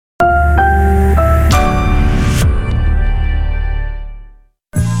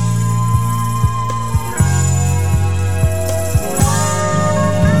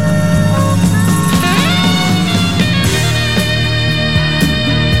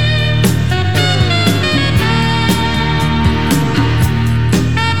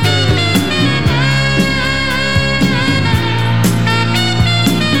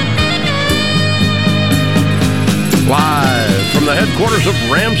headquarters of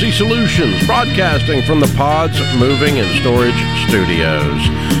Ramsey Solutions, broadcasting from the Pods Moving and Storage Studios.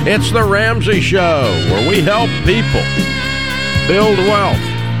 It's the Ramsey Show, where we help people build wealth,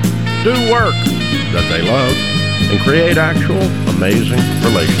 do work that they love, and create actual amazing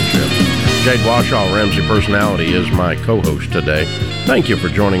relationships. Jade Washaw, Ramsey Personality, is my co-host today. Thank you for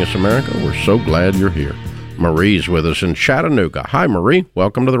joining us, America. We're so glad you're here. Marie's with us in Chattanooga. Hi, Marie.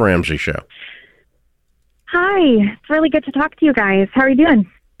 Welcome to the Ramsey Show. Hi. It's really good to talk to you guys. How are you doing?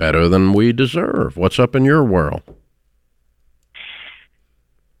 Better than we deserve. What's up in your world?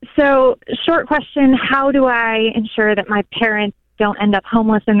 So, short question, how do I ensure that my parents don't end up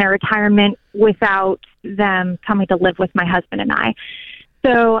homeless in their retirement without them coming to live with my husband and I?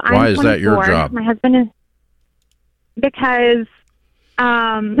 So, I'm 24. Why is that your job? My husband is... Because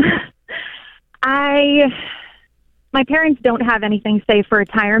my parents don't have anything saved for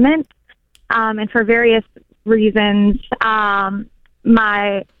retirement. And for various reasons that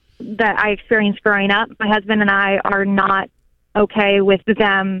I experienced growing up, my husband and I are not okay with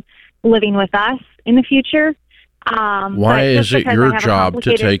them living with us in the future. Why is it your job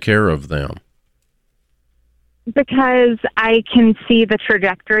to take care of them? Because I can see the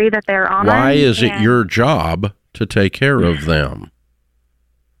trajectory that they're on. Why is it your job to take care of them?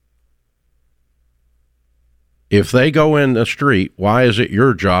 If they go in the street, why is it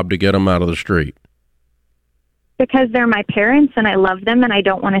your job to get them out of the street? Because they're my parents and I love them and I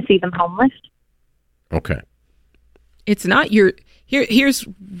don't want to see them homeless. Okay. It's not your... Here's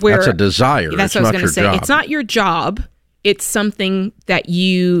where... That's a desire. That's what I was going to say. It's not your job. It's something that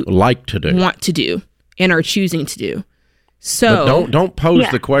you... like to do. Want to do and are choosing to do. So... But don't pose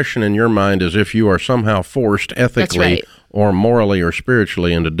the question in your mind as if you are somehow forced ethically or morally or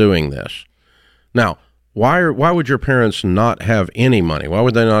spiritually into doing this. Now... Why would your parents not have any money? Why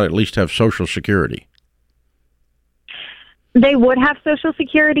would they not at least have Social Security? They would have Social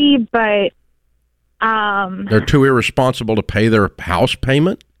Security, but... they're too irresponsible to pay their house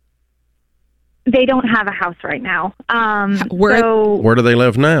payment? They don't have a house right now. Where do they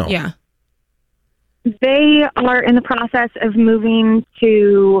live now? Yeah. They are in the process of moving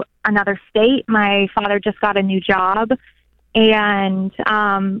to another state. My father just got a new job. And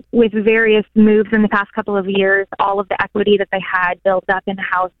with various moves in the past couple of years, all of the equity that they had built up in the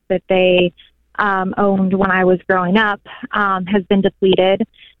house that they owned when I was growing up has been depleted.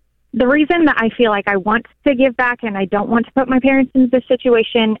 The reason that I feel like I want to give back and I don't want to put my parents in this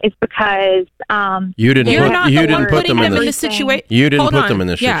situation is because you didn't put them in this situation. You didn't put them in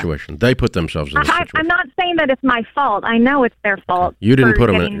this situation. They put themselves in this situation. I'm not saying that it's my fault. I know it's their fault. You didn't put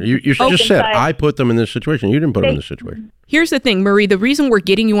them in. You just said I put them in this situation. You didn't put them in this situation. Here's the thing, Marie. The reason we're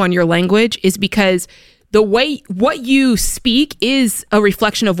getting you on your language is because what you speak is a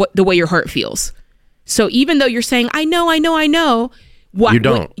reflection of the way your heart feels. So even though you're saying I know.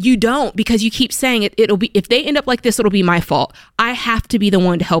 You don't, because you keep saying it'll be, if they end up like this, it'll be my fault. I have to be the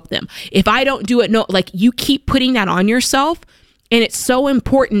one to help them. If I don't do it, you keep putting that on yourself. And it's so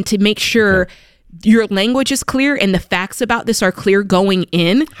important to make sure your language is clear and the facts about this are clear going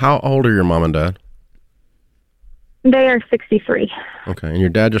in. How old are your mom and dad? They are 63. Okay. And your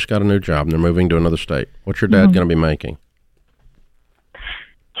dad just got a new job and they're moving to another state. What's your dad going to be making?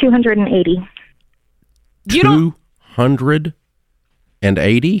 $280,000.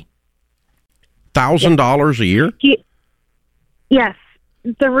 $280,000 a year? Yes.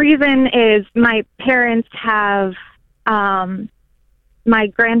 The reason is my parents have, my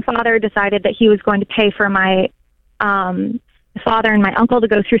grandfather decided that he was going to pay for my father and my uncle to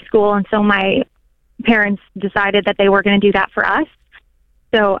go through school, and so my parents decided that they were going to do that for us.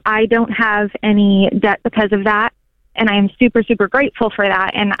 So I don't have any debt because of that, and I am super, super grateful for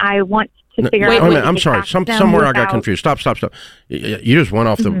that, and I want to figure out. I'm sorry. Somewhere I got confused. Stop. You just went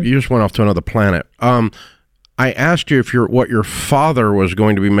off You just went off to another planet. I asked you what your father was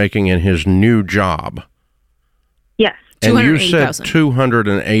going to be making in his new job. Yes. And you said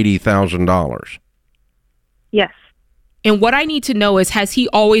 $280,000. Yes. And what I need to know is, has he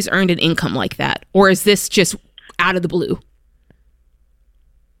always earned an income like that, or is this just out of the blue?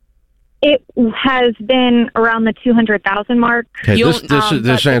 It has been around the 200,000 mark. Okay,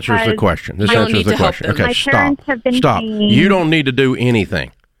 this answers the question. This answers the question. Okay, stop. You don't need to do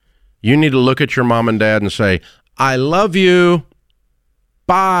anything. You need to look at your mom and dad and say, "I love you.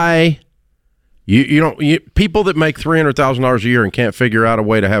 Bye." People that make $300,000 a year and can't figure out a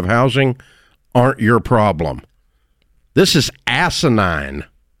way to have housing aren't your problem. This is asinine,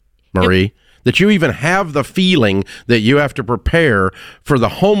 Marie. That you even have the feeling that you have to prepare for the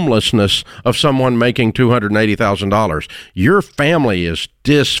homelessness of someone making $280,000. Your family is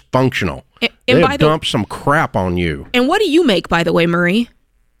dysfunctional. They have dumped some crap on you. And what do you make, by the way, Marie?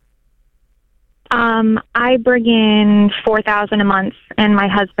 I bring in $4,000 a month, and my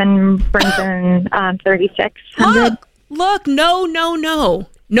husband brings in $3,600. Look, no. Nope.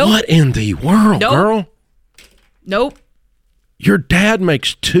 What in the world, girl? Nope. Your dad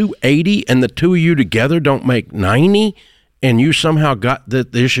makes $280, and the two of you together don't make $90, and you somehow got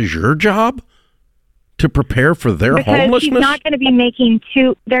that this is your job to prepare for their homelessness? He's not going to be making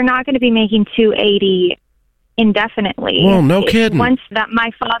they're not going to be making $280 indefinitely. Well, no kidding. Once that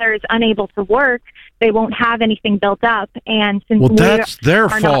my father is unable to work, they won't have anything built up, and since that's their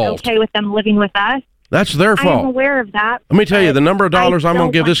fault. Not okay with them living with us, that's their fault. I'm aware of that. Let me tell you, the number of dollars I'm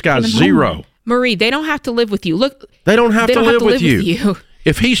going to give this guy is $0. Marie, they don't have to live with you. Look, they don't have to live with you.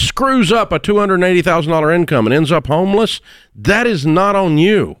 If he screws up a $280,000 income and ends up homeless, that is not on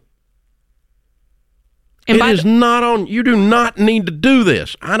you. And it is not on. You do not need to do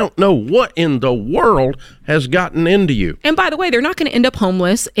this. I don't know what in the world has gotten into you. And by the way, they're not going to end up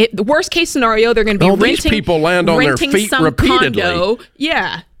homeless. The worst case scenario, they're going to be renting. These people land on their feet repeatedly. Condo.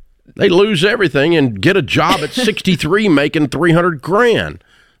 Yeah. They lose everything and get a job at 63 making $300,000.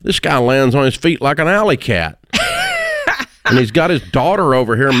 This guy lands on his feet like an alley cat. And he's got his daughter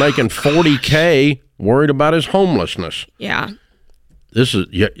over here making $40K, worried about his homelessness. Yeah.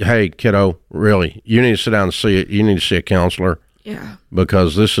 Hey, kiddo, really, you need to sit down and see it. You need to see a counselor. Yeah.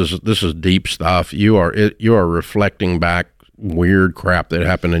 Because this is deep stuff. You are reflecting back weird crap that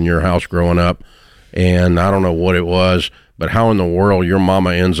happened in your house growing up, and I don't know what it was, but how in the world your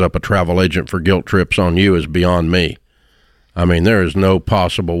mama ends up a travel agent for guilt trips on you is beyond me. I mean, there is no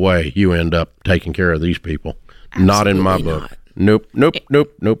possible way you end up taking care of these people. Absolutely not in my book. Nope.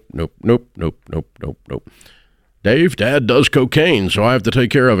 Dave, Dad does cocaine, so I have to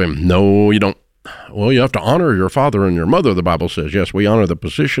take care of him. No, you don't. Well, you have to honor your father and your mother, the Bible says. Yes, we honor the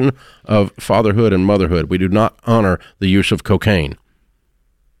position of fatherhood and motherhood. We do not honor the use of cocaine.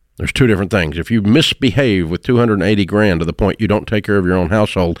 There's two different things. If you misbehave with $280,000 to the point you don't take care of your own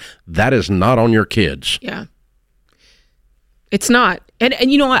household, that is not on your kids. Yeah. It's not.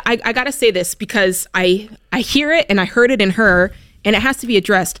 And you know what? I got to say this because I hear it and I heard it in her, and it has to be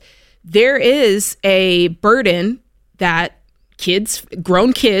addressed. There is a burden that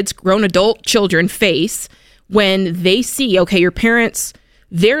grown adult children face when they see, okay, your parents,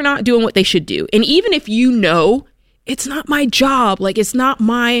 they're not doing what they should do. And even if you know it's not my job, like it's not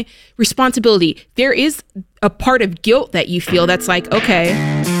my responsibility, there is a part of guilt that you feel that's like, okay,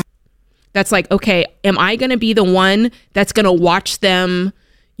 am I going to be the one that's going to watch them,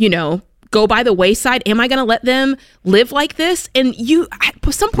 go by the wayside? Am I going to let them live like this? And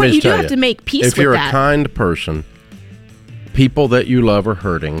at some point, you do have to make peace with that. If you're a kind person, people that you love are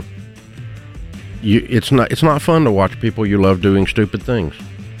hurting. It's not fun to watch people you love doing stupid things.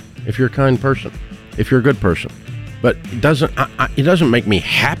 If you're a kind person, if you're a good person. But it doesn't make me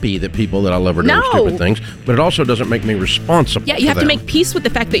happy that people that I love are doing stupid things, but it also doesn't make me responsible. Yeah, you have to make peace with the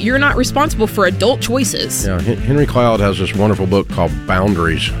fact that you're not responsible for adult choices. Yeah, Henry Cloud has this wonderful book called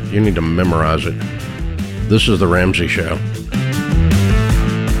Boundaries. You need to memorize it. This is The Ramsey Show.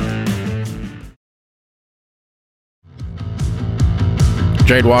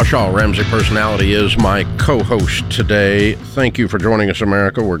 Jade Washaw, Ramsey Personality, is my co-host today. Thank you for joining us,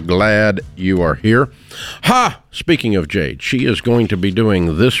 America. We're glad you are here. Speaking of Jade, she is going to be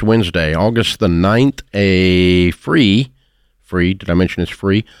doing this Wednesday, August the 9th, a free, did I mention it's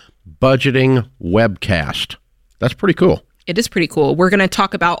free, budgeting webcast. That's pretty cool. It is pretty cool. We're going to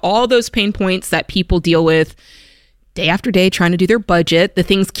talk about all those pain points that people deal with day after day trying to do their budget, the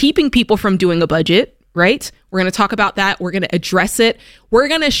things keeping people from doing a budget, right? We're going to talk about that. We're going to address it. We're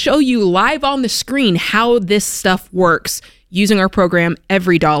going to show you live on the screen how this stuff works using our program,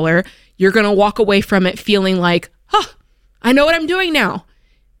 Every Dollar. You're going to walk away from it feeling like, I know what I'm doing now.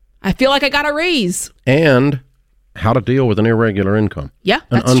 I feel like I got a raise. And how to deal with an irregular income. Yeah,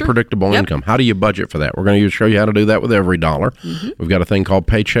 that's an unpredictable income. How do you budget for that? We're going to show you how to do that with Every Dollar. Mm-hmm. We've got a thing called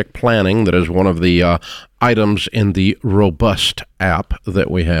Paycheck Planning that is one of the items in the Robust app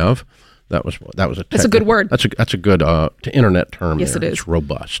that we have. That's a good word. That's a good internet term. Yes, there. It is. It's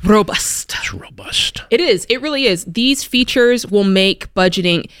robust. It's robust. It is. It really is. These features will make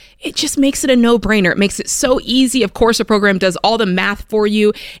budgeting. It just makes it a no-brainer. It makes it so easy. Of course, the program does all the math for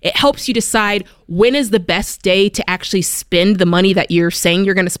you. It helps you decide when is the best day to actually spend the money that you're saying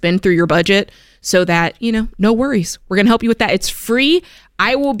you're going to spend through your budget, so that no worries. We're going to help you with that. It's free.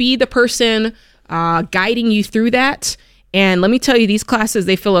 I will be the person guiding you through that. And let me tell you, these classes,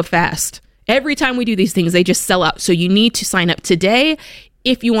 they fill up fast. Every time we do these things, they just sell out. So you need to sign up today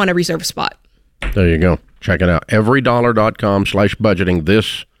if you want to reserve a spot. There you go. Check it out. Everydollar.com/budgeting.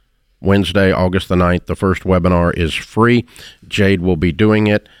 This Wednesday, August the 9th. The first webinar is free. Jade will be doing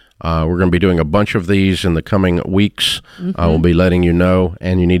it. We're going to be doing a bunch of these in the coming weeks. We'll be letting you know,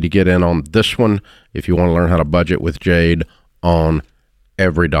 and you need to get in on this one if you want to learn how to budget with Jade on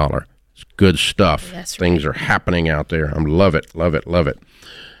every dollar. It's good stuff. That's right. Things are happening out there. I love it, love it, love it.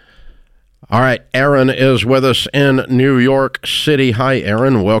 All right, Aaron is with us in New York City. Hi,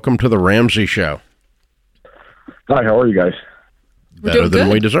 Aaron. Welcome to the Ramsey Show. Hi, how are you guys? Better than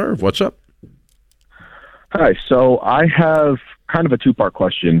we deserve. What's up? Hi, so I have kind of a two-part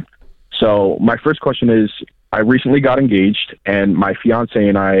question. So my first question is, I recently got engaged, and my fiance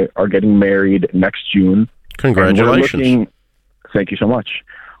and I are getting married next June. Congratulations. Thank you so much.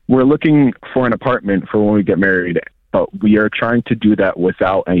 We're looking for an apartment for when we get married, but we are trying to do that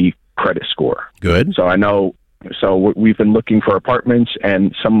without a credit score. Good. So we've been looking for apartments,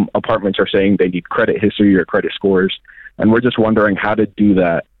 and some apartments are saying they need credit history or credit scores, and we're just wondering how to do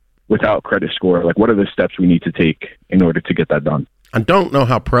that without credit score. Like, what are the steps we need to take in order to get that done? I don't know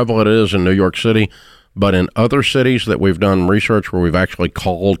how prevalent it is in New York City, but in other cities that we've done research where we've actually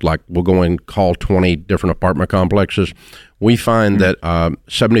called, like we'll go and call 20 different apartment complexes, we find that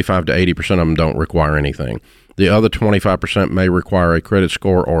 75 to 80% of them don't require anything. The other 25% may require a credit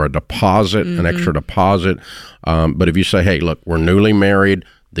score or a deposit, an extra deposit. But if you say, hey, look, we're newly married,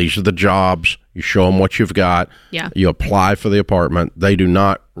 these are the jobs, you show them what you've got, you apply for the apartment, they do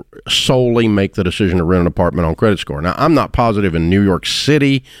not solely make the decision to rent an apartment on credit score. Now, I'm not positive in New York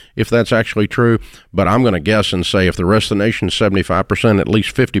City if that's actually true, but I'm going to guess and say if the rest of the nation is 75%, at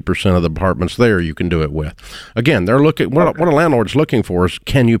least 50% of the apartments there you can do it with. Again, they're looking, what a landlord's looking for is,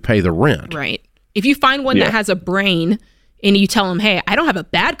 can you pay the rent? Right. If you find one that has a brain and you tell them, hey, I don't have a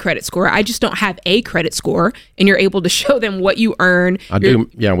bad credit score, I just don't have a credit score, and you're able to show them what you earn.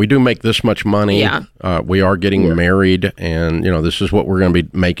 We do make this much money. Yeah. We are getting married, and, this is what we're going to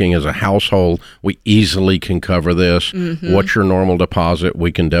be making as a household. We easily can cover this. What's your normal deposit?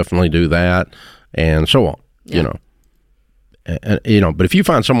 We can definitely do that, and so on, But if you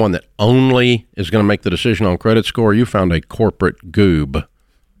find someone that only is going to make the decision on credit score, you found a corporate goob.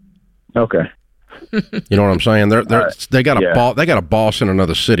 Okay. You know what I'm saying? They got a boss in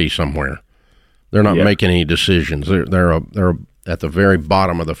another city somewhere. They're not making any decisions. They're at the very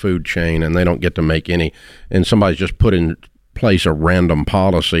bottom of the food chain, and they don't get to make any. And somebody's just put in place a random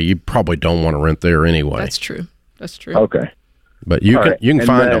policy. You probably don't want to rent there anyway. That's true. Okay. But you can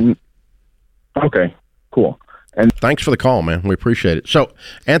find them. Okay. Cool. And thanks for the call, man. We appreciate it. So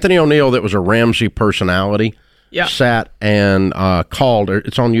Anthony O'Neill, that was a Ramsey personality. Sat and called.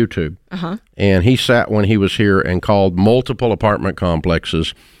 It's on YouTube. And he sat when he was here and called multiple apartment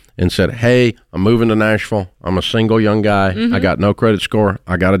complexes and said, hey, I'm moving to Nashville. I'm a single young guy. I got no credit score.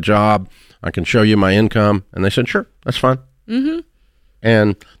 I got a job. I can show you my income. And they said, sure, that's fine.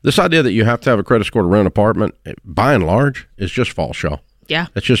 And this idea that you have to have a credit score to rent an apartment, by and large, is just false, y'all. Yeah.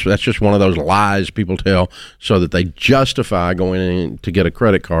 That's just one of those lies people tell so that they justify going in to get a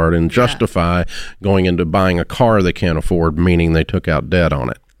credit card and justify going into buying a car they can't afford, meaning they took out debt on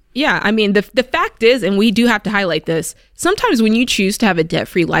it. Yeah, I mean, the fact is, and we do have to highlight this, sometimes when you choose to have a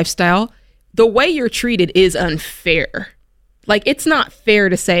debt-free lifestyle, the way you're treated is unfair. Like, it's not fair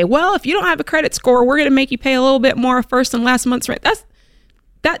to say, well, if you don't have a credit score, we're going to make you pay a little bit more first and last month's rent.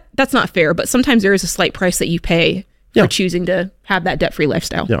 That's not fair, but sometimes there is a slight price that you pay for choosing to have that debt-free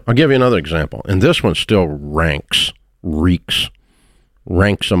lifestyle. Yeah, I'll give you another example. And this one still ranks among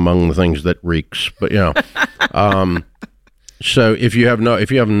the things that reeks. But so if you have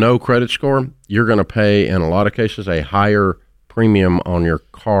no credit score, you're going to pay in a lot of cases a higher premium on your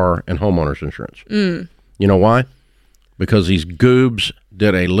car and homeowners insurance. You know why? Because these goobs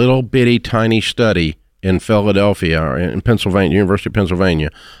did a little bitty tiny study in Philadelphia or in Pennsylvania, University of Pennsylvania,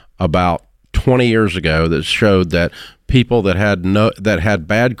 about 20 years ago that showed that people that had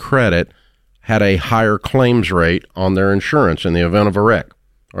bad credit had a higher claims rate on their insurance in the event of a wreck,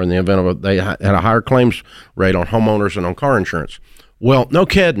 or in the event of they had a higher claims rate on homeowners and on car insurance. Well, no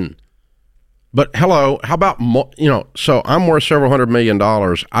kidding. But hello, how about so I'm worth several $100 million.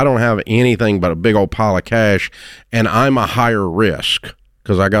 I don't have anything but a big old pile of cash, and I'm a higher risk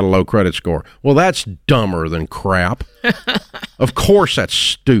because I got a low credit score. Well, that's dumber than crap. Of course, that's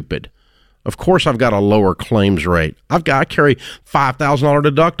stupid. Of course, I've got a lower claims rate. I carry $5,000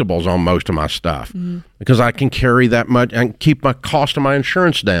 deductibles on most of my stuff because I can carry that much and keep my cost of my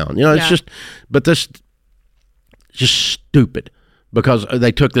insurance down. It's just stupid because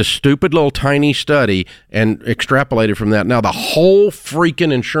they took this stupid little tiny study and extrapolated from that. Now, the whole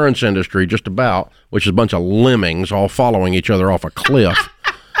freaking insurance industry, just about, which is a bunch of lemmings all following each other off a cliff,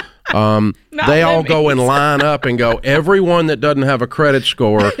 They all go and line up and go, everyone that doesn't have a credit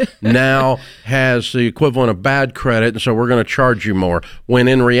score now has the equivalent of bad credit, and so we're going to charge you more. When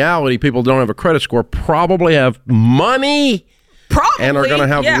in reality, people don't have a credit score probably have money. Probably, and are going to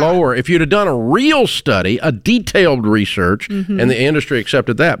have lower. If you'd have done a real study, a detailed research, and the industry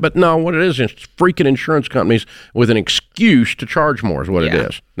accepted that. But no, what it is freaking insurance companies with an excuse to charge more is what it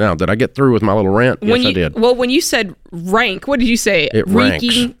is. Now, did I get through with my little rant? Yes, I did. Well, when you said rank, what did you say? It ranks.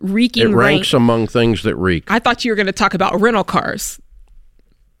 Reeking it ranks among things that reek. I thought you were going to talk about rental cars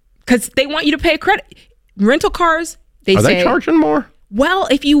because they want you to pay a credit. Rental cars, are they charging more? Well,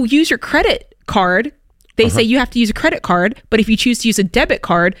 if you use your credit card, they say you have to use a credit card, but if you choose to use a debit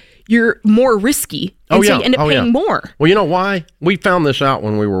card, you're more risky. And so you end up paying more. Well, you know why? We found this out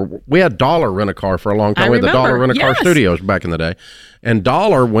when we had Dollar Rent-A-Car for a long time. I We had the remember. Dollar Rent-A-Car Studios back in the day. And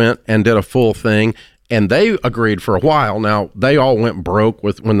Dollar went and did a full thing, and they agreed for a while. Now, they all went broke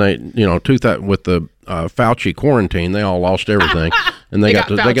when they, with the Fauci quarantine, they all lost everything. And they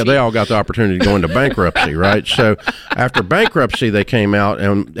all got the opportunity to go into bankruptcy, right? So after bankruptcy, they came out,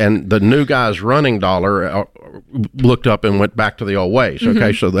 and the new guys running Dollar looked up and went back to the old ways.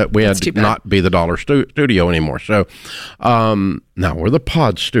 Okay, so that we had to not be the Dollar Studio anymore. So now we're the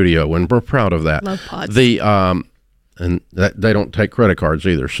Pod Studio, and we're proud of that. Love Pods. And they don't take credit cards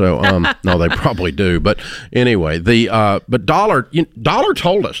either. So no, they probably do. But anyway, but Dollar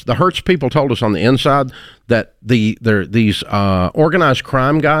told us, the Hertz people told us on the inside that these organized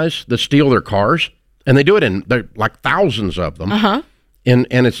crime guys that steal their cars, and they do it they're like thousands of them. And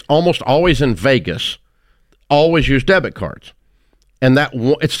it's almost always in Vegas. Always use debit cards. And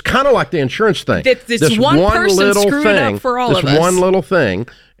it's kind of like the insurance thing. This one person screwed it up for all of us. This one little thing.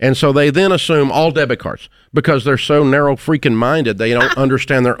 And so they then assume all debit cards because they're so narrow freaking minded. They don't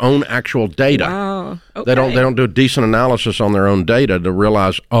understand their own actual data. Wow. Okay. They don't do a decent analysis on their own data to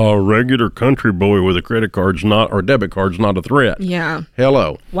realize a regular country boy with a credit card's not or debit card's not a threat. Yeah.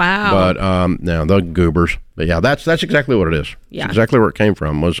 Hello. Wow. But now the goobers. But yeah, that's exactly what it is. Yeah. It's exactly where it came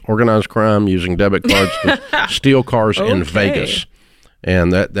from. Was organized crime using debit cards to steal cars in Vegas.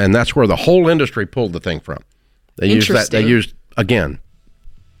 And that's where the whole industry pulled the thing from. They used that. They used, again,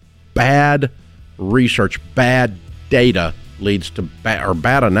 bad research, bad data leads to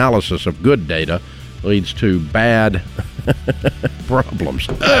bad analysis of good data leads to bad problems.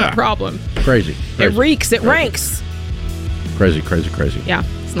 Problem. Crazy. It reeks. It ranks. Crazy. Yeah,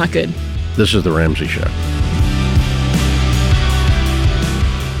 it's not good. This is the Ramsey Show.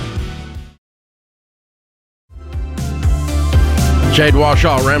 Jade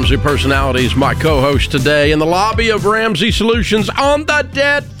Washaw, Ramsey Personalities, my co-host today in the lobby of Ramsey Solutions on the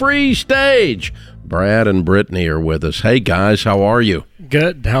debt-free stage. Brad and Brittany are with us. Hey, guys, how are you?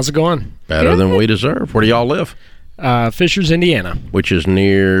 Good. How's it going? Better than we deserve. Where do y'all live? Fishers, Indiana. Which is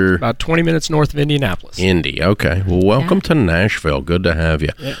near? About 20 minutes north of Indianapolis. Indy, okay. Well, welcome to Nashville. Good to have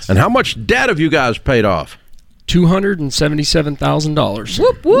you. Yes. And how much debt have you guys paid off? $277,000.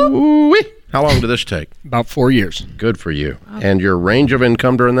 Whoop, whoop. Ooh-wee. How long did this take? About 4 years. Good for you. And your range of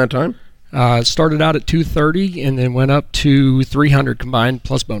income during that time? Started out at $230 and then went up to $300 combined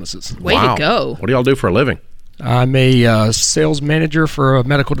plus bonuses. Way to go. What do y'all do for a living? I'm a sales manager for a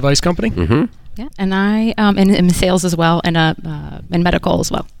medical device company. Mm-hmm. Yeah, and I am in sales as well, and in medical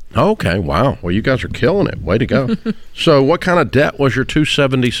as well. Okay, wow. Well, you guys are killing it. Way to go. So what kind of debt was your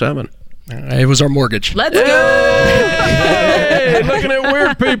 $277? It was our mortgage. Let's go. Hey, looking at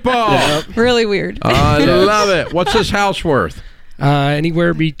weird people. Really weird. I love it. What's this house worth?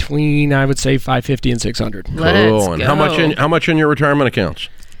 Anywhere between, I would say, $550 and $600. Cool. And go. how much in your retirement accounts?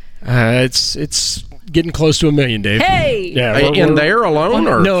 It's getting close to $1 million, Dave. Hey. Yeah, In there alone,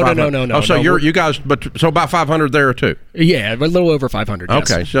 or No. Oh, so you guys, so about 500 there too. Yeah, a little over 500.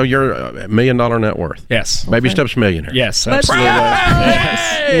 Yes. Okay, so you're $1 million net worth. Yes. Baby steps millionaire. Yes, Let's absolutely.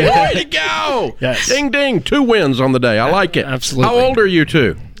 Hey, way to go! Yes. Ding ding, 2 wins on the day. I like it. Absolutely. How old are you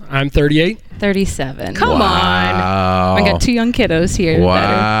two? I'm 38. 37. Come on. Wow. I got 2 young kiddos here that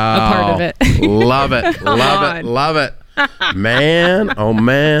are a part of it. Love it. on. Love it. Man, oh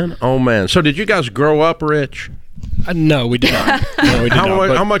man, oh man. So did you guys grow up rich? No, we did not. No, we did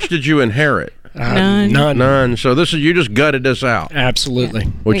not. How much did you inherit? None. None. So you just gutted this out. Absolutely.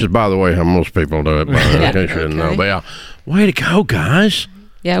 Which is, by the way, how most people do it. By the way, in case you didn't know. But yeah, way to go, guys.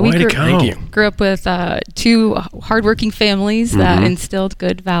 Yeah, Way we to go. Thank you. grew up with 2 hardworking families that instilled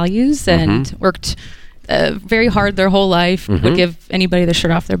good values and worked very hard their whole life, would give anybody the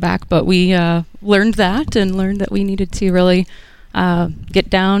shirt off their back. But we learned that we needed to really get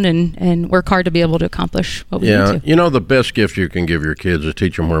down and work hard to be able to accomplish what we need to. You know, the best gift you can give your kids is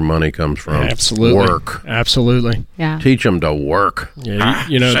teach them where money comes from. Absolutely. Work. Absolutely. Yeah. Teach them to work. Yeah,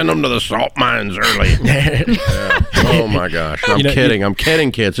 you know, Send them to the salt mines early. Yeah. Oh, my gosh. I'm kidding. I'm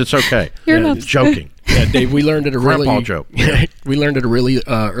kidding, kids. It's okay. You're not joking. Yeah, Dave, we learned at a Grandpa joke. we learned at a really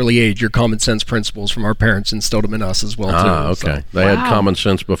early age your common sense principles from our parents, instilled them in us as well too. Okay. So. They had common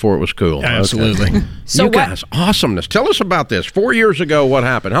sense before it was cool. Yeah, absolutely. Okay. So you what- guys, awesomeness. Tell us about this. 4 years ago, what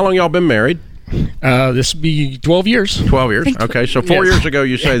happened? How long y'all been married? This will be 12 years. 12 years. Okay, so 4 Yes. years ago,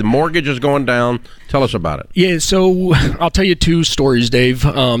 you say the mortgage is going down. Tell us about it. Yeah, so I'll tell you two stories, Dave.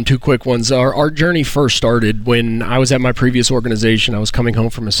 Two quick ones. Our journey first started when I was at my previous organization. I was coming home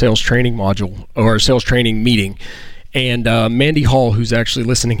from a sales training module or a sales training meeting. And Mandy Hall, who's actually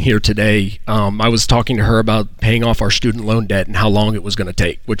listening here today, I was talking to her about paying off our student loan debt and how long it was going to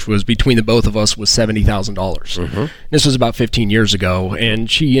take, which was between the both of us was $70,000. This was about 15 years ago, and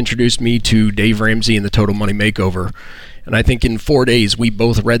she introduced me to Dave Ramsey and the Total Money Makeover. And I think in 4 days, we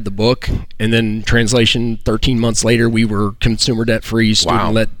both read the book, and then translation, 13 months later, we were consumer debt-free,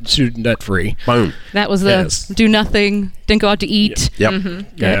 student debt-free. Boom. That was the Yes. do nothing, didn't go out to eat. Yep.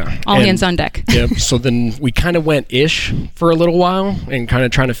 Yeah. All And- hands on deck. Yep. So then we kind of went ish for a little while and kind of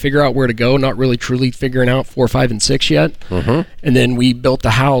trying to figure out where to go, not really truly figuring out 4, 5, and 6 yet. And then we built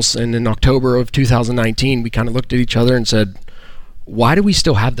the house, and in October of 2019, we kind of looked at each other and said, why do we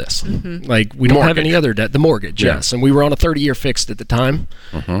still have this? Like, we don't have any other debt. The mortgage, yes. And we were on a 30-year fixed at the time.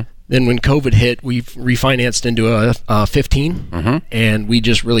 Then when COVID hit, we refinanced into a 15, and we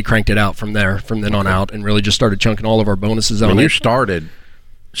just really cranked it out from then on out, and really just started chunking all of our bonuses on When you it. started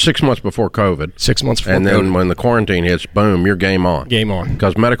 6 months before COVID, 6 months before and then COVID. when the quarantine hits, boom, you're game on. Game on.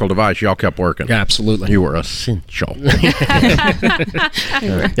 Because medical device, y'all kept working. Yeah, absolutely. You were essential.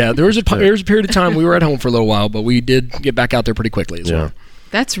 Yeah, there was a period of time we were at home for a little while, but we did get back out there pretty quickly as well.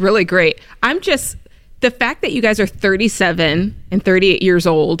 That's really great. The fact that you guys are 37 and 38 years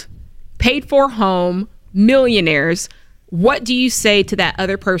old, paid for home, millionaires, what do you say to that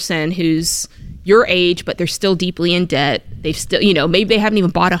other person who's your age, but they're still deeply in debt? They've still, maybe they haven't even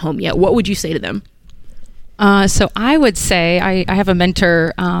bought a home yet. What would you say to them? So I would say I have a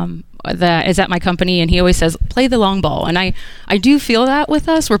mentor that is at my company, and he always says, play the long ball. And I do feel that with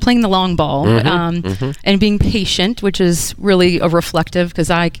us. We're playing the long ball and being patient, which is really a reflective because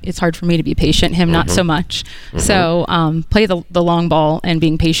it's hard for me to be patient, him not so much. So play the long ball, and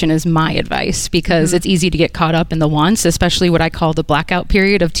being patient is my advice because it's easy to get caught up in the wants, especially what I call the blackout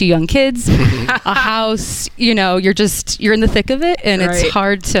period of 2 young kids, a house, you're in the thick of it, and it's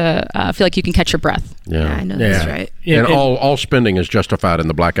hard to feel like you can catch your breath. Yeah, I know that's right. And all spending is justified in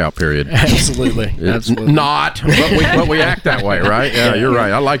the blackout period. Absolutely. Absolutely. Not, but we act that way, right? Yeah, you're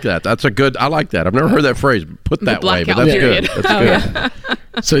right. I like that. I like that. I've never heard that phrase put that way, but blackout that's period. good. That's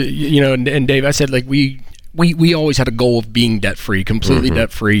good. So, and Dave, I said, like, we always had a goal of being debt-free, completely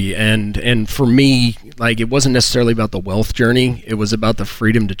debt-free. And for me, like, it wasn't necessarily about the wealth journey. It was about the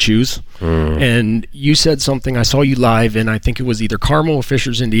freedom to choose. And you said something, I saw you live, and I think it was either Carmel or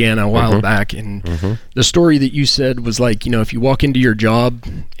Fishers, Indiana, a while back. And the story that you said was like, if you walk into your job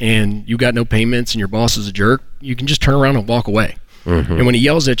and you got no payments and your boss is a jerk, you can just turn around and walk away. And when he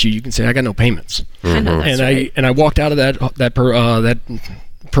yells at you, you can say, I got no payments. I know that's right. I walked out of that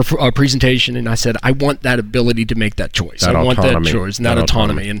presentation, and I said, I want that ability to make that choice. That I want autonomy. that choice, and that That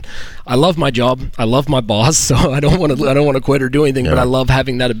autonomy. And I love my job. I love my boss, so I don't want to quit or do anything. But I love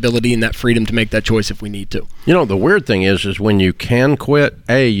having that ability and that freedom to make that choice if we need to. The weird thing is when you can quit,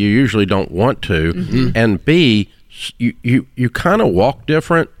 A, you usually don't want to, and B, you kind of walk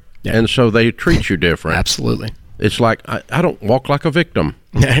different, and so they treat you different. Absolutely. It's like I don't walk like a victim,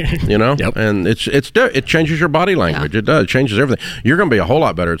 Yep. and it changes your body language. It does. It changes everything. You're going to be a whole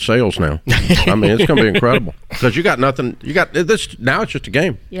lot better at sales now. I mean, it's going to be incredible because you got nothing. You got this now. It's just a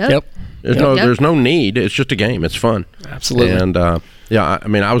game. Yep. There's no need. It's just a game. It's fun. Absolutely. And I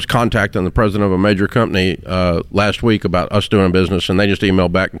mean, I was contacting the president of a major company last week about us doing business, and they just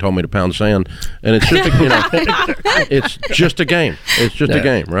emailed back and told me to pound sand. And it's just it's just a game. It's just a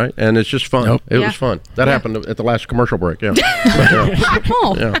game, right? And it's just fun. Nope. It was fun. That happened at the last commercial break. Yeah.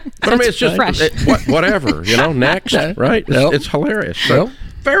 Oh, Yeah. But I mean, it's just fresh. whatever. Next, right? It's hilarious. So, Yep.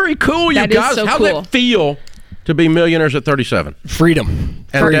 very cool, you That is guys. so How'd cool. that feel to be millionaires at 37 Freedom.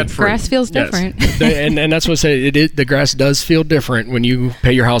 and debt free? grass feels Yes. different. and that's what I say. The grass does feel different when you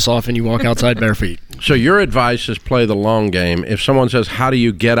pay your house off and you walk outside bare feet. So your advice is play the long game. If someone says, how do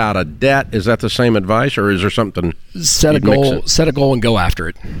you get out of debt, is that the same advice, or is there something? Set a goal and go after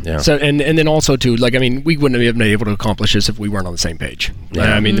it. Yeah. So, and then also too, like, I mean, we wouldn't have been able to accomplish this if we weren't on the same page.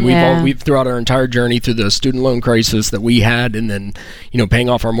 Yeah. I mean, we've throughout our entire journey through the student loan crisis that we had, and then, paying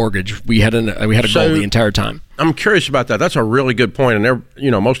off our mortgage, we had a goal the entire time. I'm curious about that. That's a really good point, and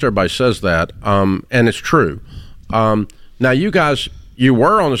most everybody says that, and it's true. Now, you guys, you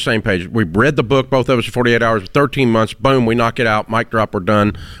were on the same page. We read the book, both of us, 48 hours, 13 months, boom, we knock it out, mic drop, we're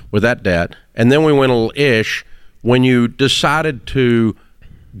done with that debt. And then we went a little ish. When you decided to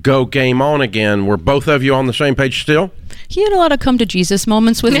go game on again, were both of you on the same page still? He had a lot of come to Jesus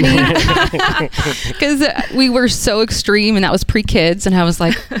moments with me because we were so extreme, and that was pre-kids, and I was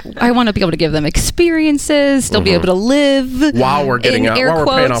like, I want to be able to give them experiences, still be able to live while we're getting out, while we're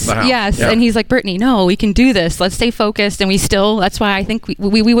paying off the house. Yes, yeah. And he's like, Brittany, no, we can do this. Let's stay focused, and we still. That's why I think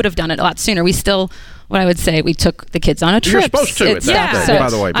we would have done it a lot sooner. We still. What I would say, we took the kids on a trip. You're supposed to at that stage, by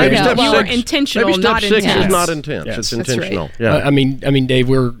the way. Baby step 6, you were intentional, baby step 6 intense. is not intense. Yes. It's intentional. Right. Yeah. I mean, Dave,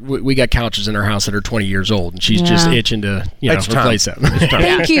 we got couches in our house that are 20 years old, and she's just itching to replace them.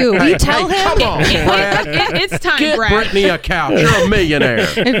 Thank you. You tell him. Come on, Brad. It's time, Get Brad. Brittany a couch. You're a millionaire.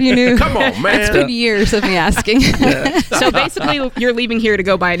 If you knew. Come on, man. It's been years of me asking. So basically, you're leaving here to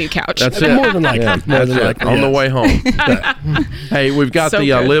go buy a new couch. That's it. More than likely. More than likely. On the way home. Hey, we've got the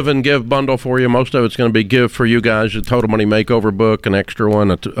Live and Give bundle for you. Most of it's going to be Give for you guys. The Total Money Makeover book, an extra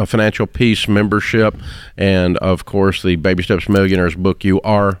one, a Financial Peace membership, and, of course, the Baby Steps Millionaires book. You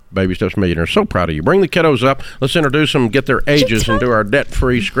are Baby Steps Millionaires. So proud of you. Bring the kiddos up. Let's introduce them, get their ages, and do our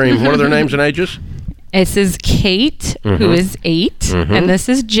debt-free scream. What are their names and ages? This is Kate, who is 8, and this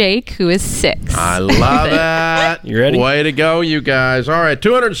is Jake, who is 6. I love that. You ready? Way to go, you guys. All right,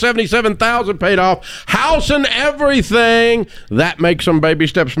 $277,000 paid off. House and everything. That makes them Baby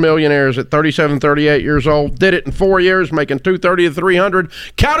Steps millionaires at 37, 38 years old. Did it in 4 years, making $230 to $300.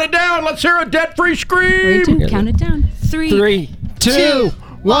 Count it down. Let's hear a debt-free scream. 3, 2, count it down. 3, 2,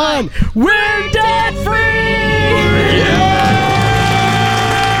 1. We're debt-free! Yeah!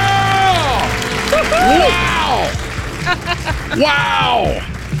 Wow! Wow!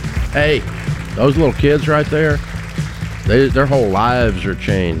 Hey, those little kids right there, their whole lives are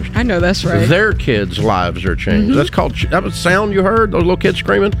changed. I know that's right. Their kids' lives are changed. That's called, that was the sound you heard, those little kids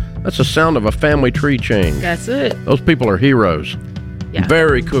screaming? That's the sound of a family tree change. That's it. Those people are heroes. Yeah.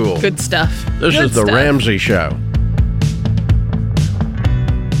 Very cool. Good stuff. This is the Ramsey Show.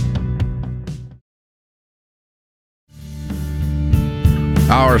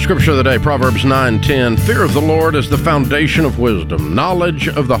 Our scripture of the day, Proverbs 9:10. Fear of the Lord is the foundation of wisdom. Knowledge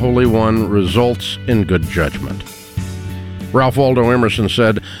of the Holy One results in good judgment. Ralph Waldo Emerson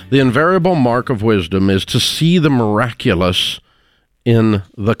said, the invariable mark of wisdom is to see the miraculous in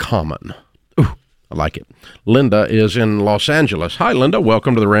the common. Ooh, I like it. Linda is in Los Angeles. Hi, Linda.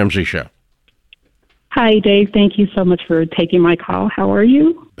 Welcome to the Ramsey Show. Hi, Dave. Thank you so much for taking my call. How are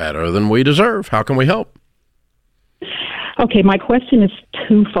you? Better than we deserve. How can we help? Okay, my question is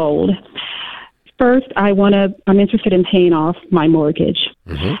twofold. First, I'm interested in paying off my mortgage,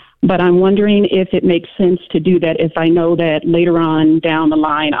 but I'm wondering if it makes sense to do that if I know that later on down the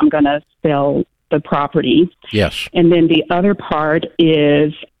line I'm going to sell the property. Yes. And then the other part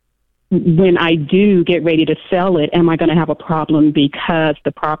is when I do get ready to sell it, am I going to have a problem because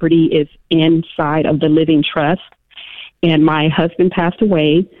the property is inside of the living trust and my husband passed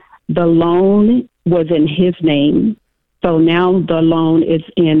away. The loan was in his name. So now the loan is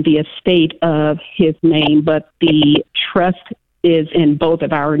in the estate of his name, but the trust is in both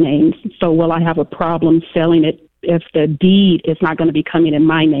of our names. So will I have a problem selling it if the deed is not going to be coming in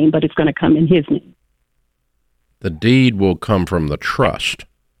my name, but it's going to come in his name? The deed will come from the trust.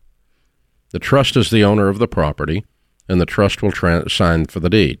 The trust is the owner of the property, and the trust will sign for the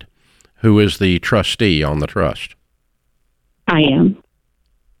deed. Who is the trustee on the trust? I am.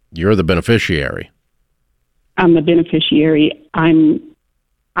 You're the beneficiary. I'm the beneficiary. I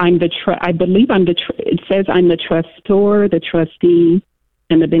believe it says I'm the trustor, the trustee,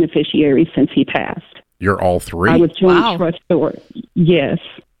 and the beneficiary since he passed. You're all three? I was joint trustor. Yes.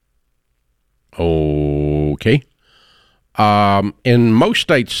 Okay. In most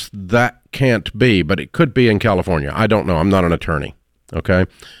states, that can't be, but it could be in California. I don't know. I'm not an attorney. Okay.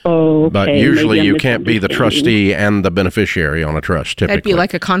 Okay. But usually you can't be the trustee and the beneficiary on a trust, typically. That'd be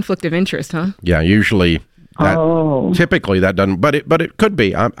like a conflict of interest, huh? Yeah, usually. Typically that doesn't, but it could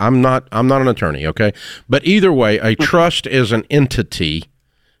be. I'm not an attorney, okay? But either way, a trust is an entity,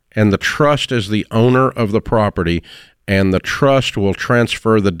 and the trust is the owner of the property, and the trust will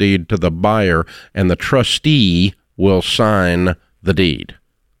transfer the deed to the buyer, and the trustee will sign the deed.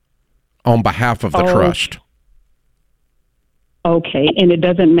 on behalf of the trust. Okay, and it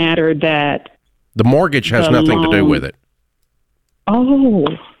doesn't matter that the mortgage has nothing to do with it. Oh,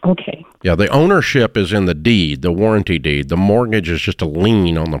 okay. Yeah, the ownership is in the deed, the warranty deed. The mortgage is just a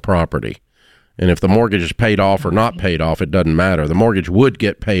lien on the property. And if the mortgage is paid off or not paid off, it doesn't matter. The mortgage would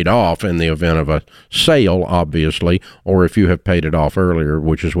get paid off in the event of a sale, obviously, or if you have paid it off earlier,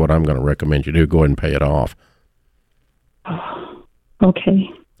 which is what I'm going to recommend you do, go ahead and pay it off. Okay.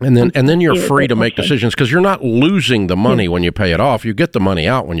 And then you're free to make decisions because you're not losing the money when you pay it off. You get the money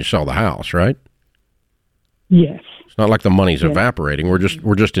out when you sell the house, right? Yes. It's not like the money's evaporating. We're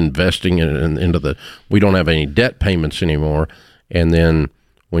just investing into the. We don't have any debt payments anymore, and then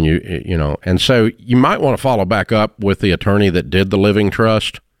when and so you might want to follow back up with the attorney that did the living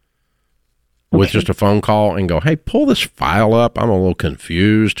trust with just a phone call and go, hey, pull this file up. I'm a little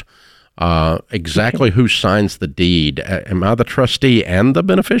confused. Exactly who signs the deed? Am I the trustee and the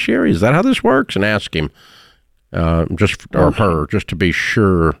beneficiary? Is that how this works? And ask him, or her, just to be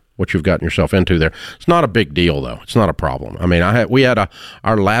sure what you've gotten yourself into there. It's not a big deal, though. It's not a problem. I mean, we had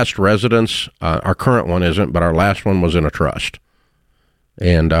our last residence. Our current one isn't, but our last one was in a trust,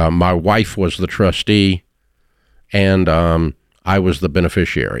 and my wife was the trustee, and I was the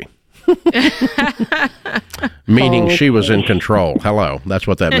beneficiary. Meaning she was in control. Hello, that's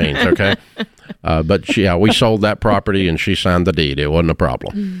what that means. Okay, but we sold that property and she signed the deed. It wasn't a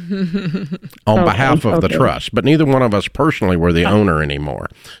problem on behalf of the trust. But neither one of us personally were the owner anymore.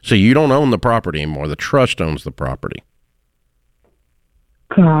 So you don't own the property anymore. The trust owns the property.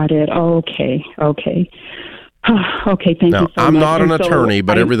 Got it. Okay. Okay. Thank you so much. I'm not an attorney,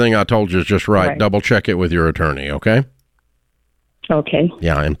 but everything I told you is just right. Double check it with your attorney. Okay. Okay.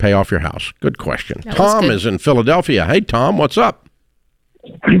 Yeah, and pay off your house. Good question. Tom is in Philadelphia. Hey, Tom, what's up?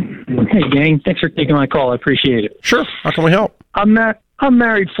 Hey, gang. Thanks for taking my call. I appreciate it. Sure. How can we help? I'm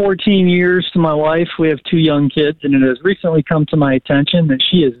married 14 years to my wife. We have 2 young kids, and it has recently come to my attention that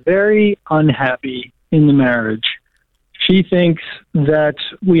she is very unhappy in the marriage. She thinks that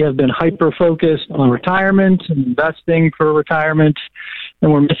we have been hyper-focused on retirement and investing for retirement,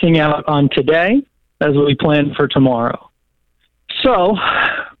 and we're missing out on today as we plan for tomorrow. So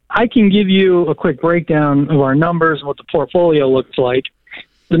I can give you a quick breakdown of our numbers and what the portfolio looks like.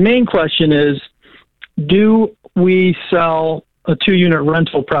 The main question is, do we sell a 2-unit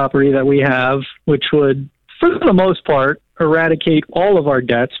rental property that we have, which would, for the most part, eradicate all of our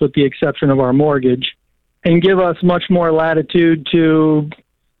debts with the exception of our mortgage and give us much more latitude to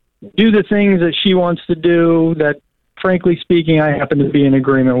do the things that she wants to do that, frankly speaking, I happen to be in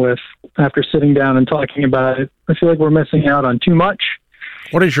agreement with after sitting down and talking about it. I feel like we're missing out on too much.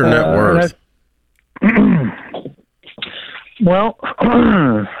 What is your net worth? Well,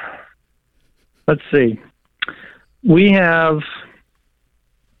 let's see. We have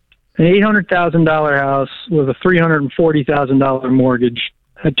an $800,000 house with a $340,000 mortgage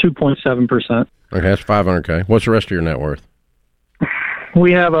at 2.7%. Okay, that's $500K. What's the rest of your net worth?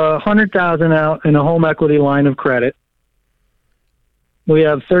 We have $100,000 out in a home equity line of credit. We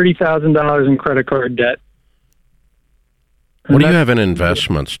have $30,000 in credit card debt. What do you have in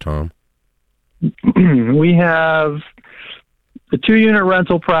investments, Tom? We have the 2-unit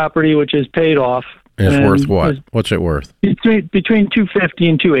rental property, which is paid off. And it's worth what? What's it worth? Between $250,000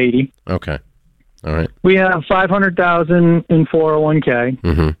 and $280,000. Okay. All right. We have $500,000 in 401k.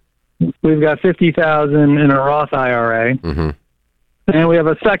 Mm-hmm. We've got $50,000 in a Roth IRA. Mm-hmm. And we have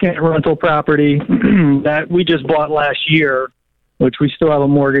a second rental property that we just bought last year, which we still have a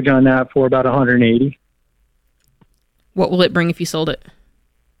mortgage on that for about $180,000. What will it bring if you sold it?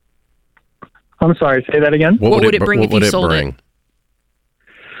 I'm sorry, say that again? What would it bring if you sold it?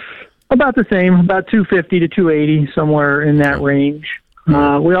 About the same, about $250,000 to $280,000, somewhere in that range.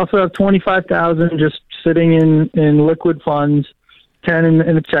 We also have $25,000 just sitting in liquid funds, 10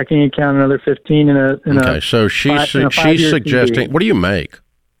 in a checking account, another 15 in a. So she's suggesting. CD. What do you make?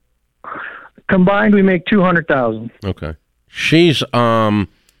 Combined, we make $200,000. Okay. She's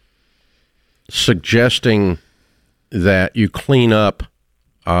suggesting that you clean up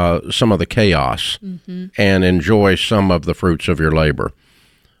some of the chaos and enjoy some of the fruits of your labor.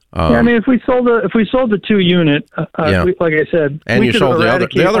 I mean, if we sold the 2-unit, like I said, and you sold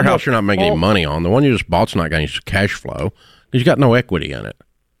the other house, you're not making any money on. The one you just bought's not getting cash flow because you got no equity in it.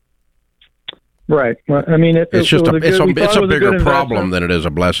 Right. Well, I mean, it's a bigger problem than it is a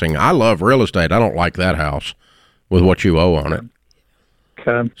blessing. I love real estate. I don't like that house with what you owe on it.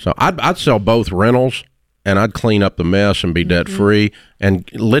 Okay. So I'd sell both rentals. And I'd clean up the mess and be debt-free. And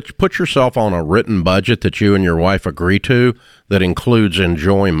put yourself on a written budget that you and your wife agree to that includes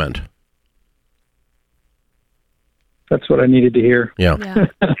enjoyment. That's what I needed to hear. Yeah.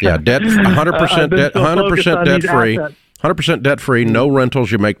 Debt 100% debt, 100% debt free. 100% debt free, no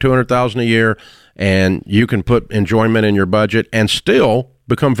rentals. You make $200,000 a year, and you can put enjoyment in your budget and still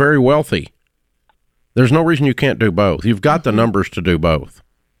become very wealthy. There's no reason you can't do both. You've got the numbers to do both.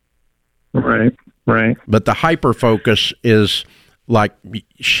 Right. But the hyper focus is like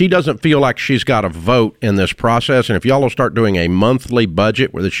she doesn't feel like she's got a vote in this process. And if y'all will start doing a monthly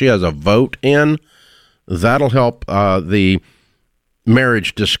budget where she has a vote in, that'll help the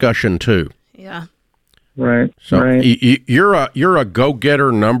marriage discussion too. Yeah. Right. So right. You're a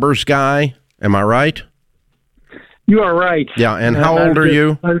go-getter numbers guy. Am I right? You are right. Yeah. And how old are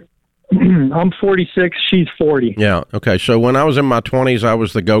you? I'm 46. She's 40. Yeah. Okay. So when I was in my 20s, I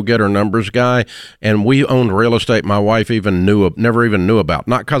was the go-getter numbers guy, and we owned real estate my wife never even knew about.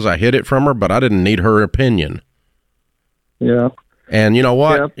 Not because I hid it from her, but I didn't need her opinion. Yeah. And you know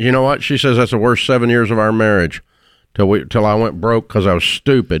what? Yep. You know what? She says that's the worst 7 years of our marriage till I went broke because I was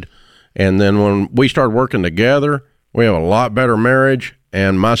stupid. And then when we started working together, we have a lot better marriage,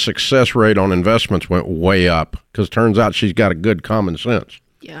 and my success rate on investments went way up because it turns out she's got a good common sense.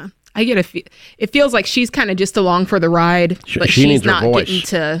 Yeah. I get it feels like she's kind of just along for the ride, but she she's needs her not voice. getting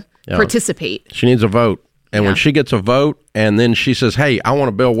to participate. She needs a vote. And when she gets a vote and then she says, hey, I want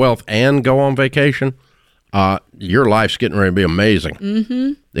to build wealth and go on vacation, your life's getting ready to be amazing.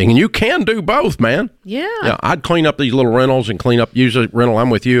 Mm-hmm. And you can do both, man. Yeah. I'd clean up these little rentals and use a rental. I'm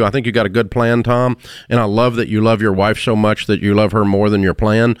with you. I think you got a good plan, Tom. And I love that you love your wife so much that you love her more than your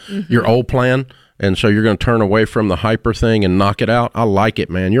plan, your old plan. And so you're going to turn away from the hyper thing and knock it out. I like it,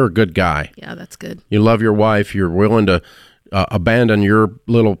 man. You're a good guy. Yeah, that's good. You love your wife. You're willing to abandon your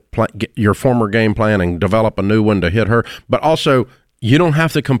your former game plan and develop a new one to hit her. But also, you don't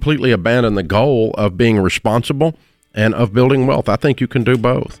have to completely abandon the goal of being responsible and of building wealth. I think you can do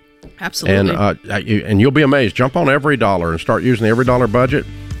both. Absolutely. And you'll be amazed. Jump on Every Dollar and start using the Every Dollar budget.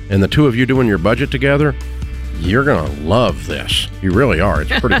 And the two of you doing your budget together, you're going to love this. You really are.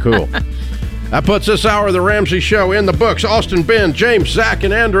 It's pretty cool. That puts this hour of The Ramsey Show in the books. Austin, Ben, James, Zach,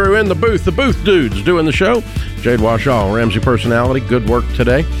 and Andrew in the booth. The booth dudes doing the show. Jade Washaw, Ramsey personality. Good work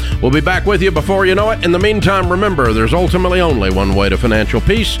today. We'll be back with you before you know it. In the meantime, remember, there's ultimately only one way to financial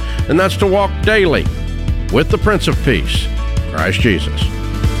peace, and that's to walk daily with the Prince of Peace, Christ Jesus.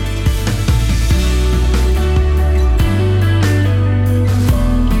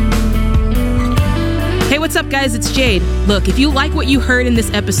 Hey, what's up, guys? It's Jade. Look, if you like what you heard in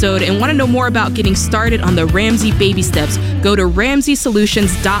this episode and want to know more about getting started on the Ramsey baby steps, go to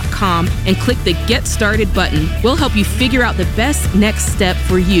RamseySolutions.com and click the Get Started button. We'll help you figure out the best next step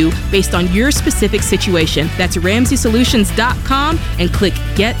for you based on your specific situation. That's RamseySolutions.com and click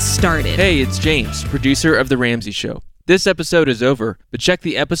Get Started. Hey, it's James, producer of The Ramsey Show. This episode is over, but check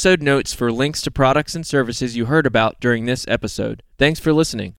the episode notes for links to products and services you heard about during this episode. Thanks for listening.